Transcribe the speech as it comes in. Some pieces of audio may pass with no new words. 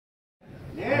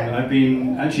I've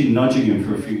been actually nudging him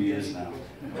for a few years now.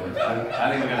 But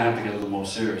I think we're going to have to get a little more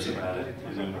serious about it.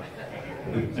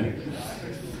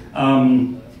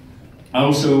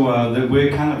 Also,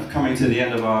 we're kind of coming to the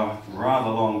end of our rather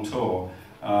long tour.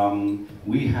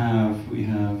 We have what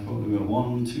do we got?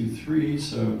 1, 2, 3,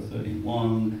 so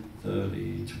 31,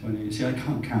 30, 20. See, I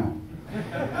can't count.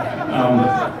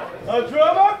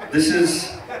 This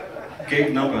is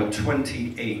gig number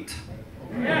 28.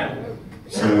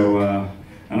 So,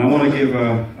 and I want to give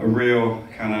a real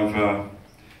kind of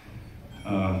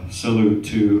salute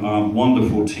to our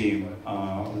wonderful team,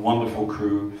 wonderful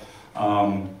crew.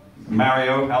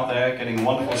 Mario out there getting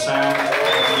wonderful sound.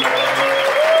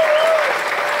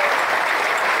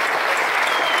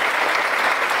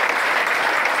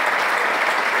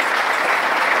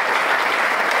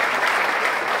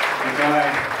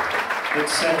 That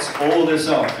sets all this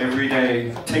up every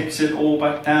day, takes it all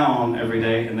back down every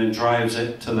day, and then drives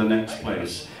it to the next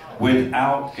place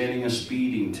without getting a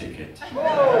speeding ticket.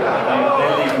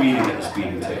 They leave me to get a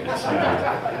speeding ticket. So.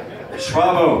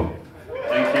 Schwabo,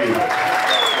 thank you.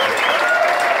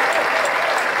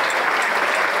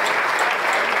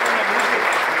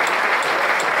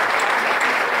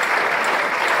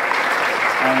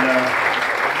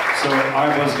 So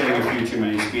I was getting a few too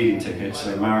many speeding tickets,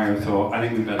 so Mario thought, I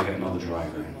think we better get another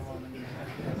driver.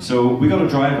 So we got a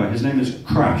driver, his name is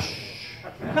Crash.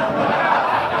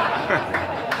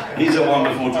 He's a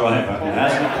wonderful driver, he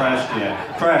hasn't crashed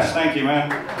yet. Crash, thank you,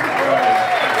 man.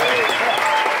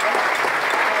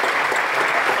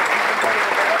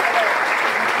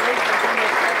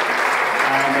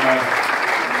 And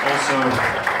also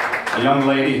a young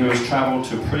lady who has traveled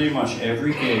to pretty much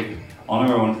every gig on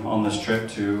her own on this trip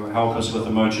to help us with the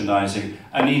merchandising.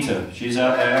 Anita, she's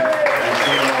out there.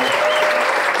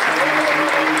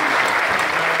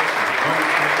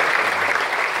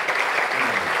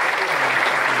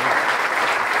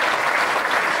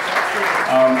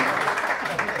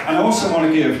 And I also want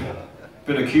to give a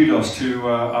bit of kudos to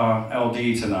our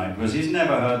LD tonight, because he's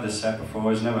never heard this set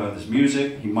before, he's never heard this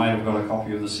music, he might have got a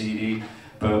copy of the CD,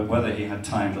 but whether he had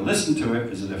time to listen to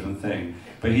it is a different thing.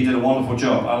 But he did a wonderful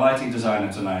job. Our lighting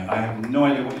designer tonight, I have no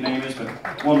idea what your name is, but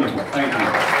wonderful, thank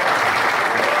you.